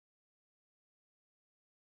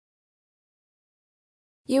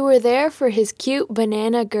You were there for his cute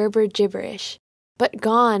banana Gerber gibberish, but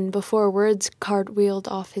gone before words cartwheeled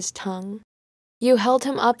off his tongue. You held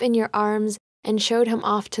him up in your arms and showed him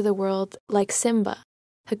off to the world like Simba,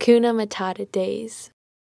 Hakuna Matata days.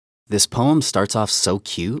 This poem starts off so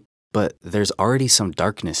cute, but there's already some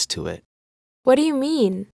darkness to it. What do you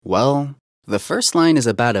mean? Well, the first line is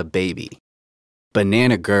about a baby.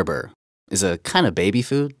 Banana Gerber is a kind of baby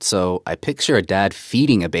food, so I picture a dad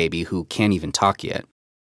feeding a baby who can't even talk yet.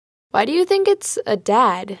 Why do you think it's a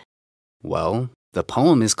dad? Well, the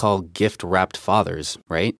poem is called Gift Wrapped Fathers,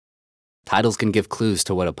 right? Titles can give clues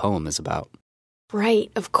to what a poem is about.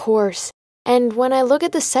 Right, of course. And when I look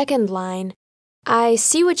at the second line, I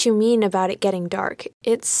see what you mean about it getting dark.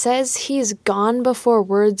 It says he's gone before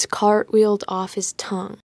words cartwheeled off his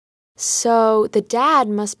tongue. So the dad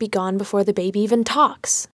must be gone before the baby even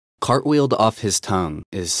talks. Cartwheeled off his tongue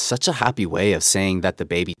is such a happy way of saying that the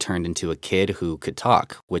baby turned into a kid who could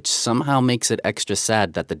talk, which somehow makes it extra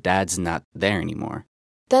sad that the dad's not there anymore.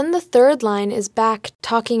 Then the third line is back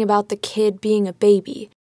talking about the kid being a baby.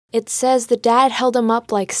 It says the dad held him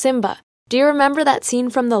up like Simba. Do you remember that scene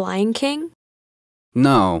from The Lion King?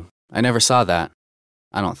 No, I never saw that.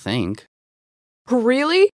 I don't think.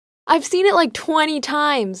 Really? I've seen it like 20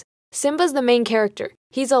 times. Simba's the main character.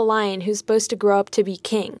 He's a lion who's supposed to grow up to be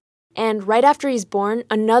king. And right after he's born,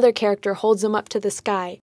 another character holds him up to the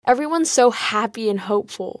sky. Everyone's so happy and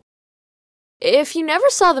hopeful. If you never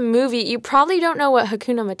saw the movie, you probably don't know what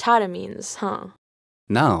Hakuna Matata means, huh?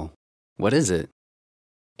 No. What is it?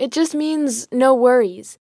 It just means no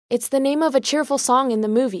worries. It's the name of a cheerful song in the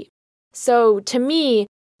movie. So, to me,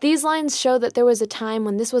 these lines show that there was a time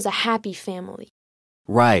when this was a happy family.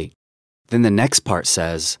 Right. Then the next part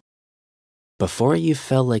says, before you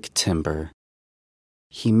fell like timber,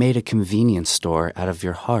 he made a convenience store out of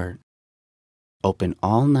your heart. Open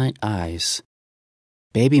all-night eyes,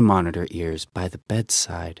 baby monitor ears by the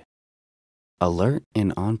bedside. Alert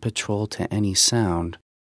and on patrol to any sound.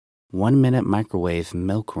 1-minute microwave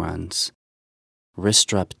milk runs. Wrist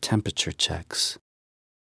strap temperature checks.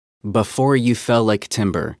 Before you fell like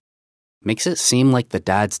timber makes it seem like the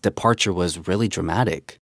dad's departure was really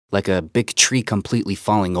dramatic, like a big tree completely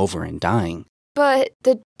falling over and dying. But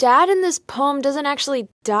the dad in this poem doesn't actually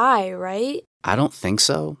die, right? I don't think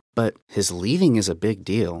so, but his leaving is a big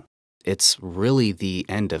deal. It's really the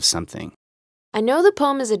end of something. I know the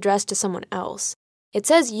poem is addressed to someone else. It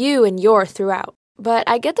says you and your throughout, but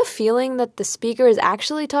I get the feeling that the speaker is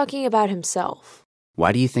actually talking about himself.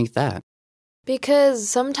 Why do you think that? Because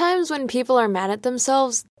sometimes when people are mad at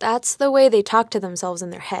themselves, that's the way they talk to themselves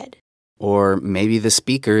in their head. Or maybe the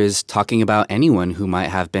speaker is talking about anyone who might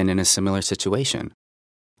have been in a similar situation.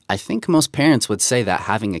 I think most parents would say that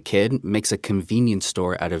having a kid makes a convenience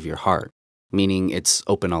store out of your heart, meaning it's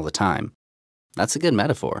open all the time. That's a good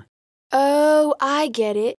metaphor. Oh, I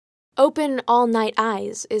get it. Open all-night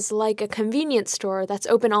eyes is like a convenience store that's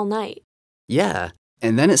open all night. Yeah,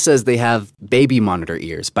 and then it says they have baby monitor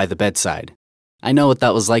ears by the bedside. I know what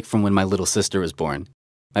that was like from when my little sister was born.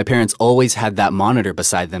 My parents always had that monitor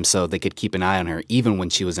beside them so they could keep an eye on her even when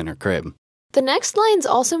she was in her crib. The next lines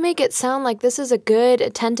also make it sound like this is a good,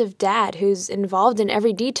 attentive dad who's involved in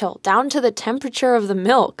every detail, down to the temperature of the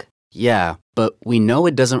milk. Yeah, but we know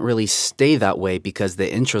it doesn't really stay that way because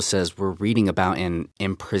the intro says we're reading about an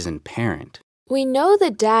imprisoned parent. We know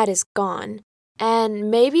the dad is gone, and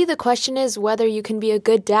maybe the question is whether you can be a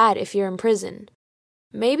good dad if you're in prison.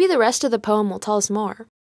 Maybe the rest of the poem will tell us more.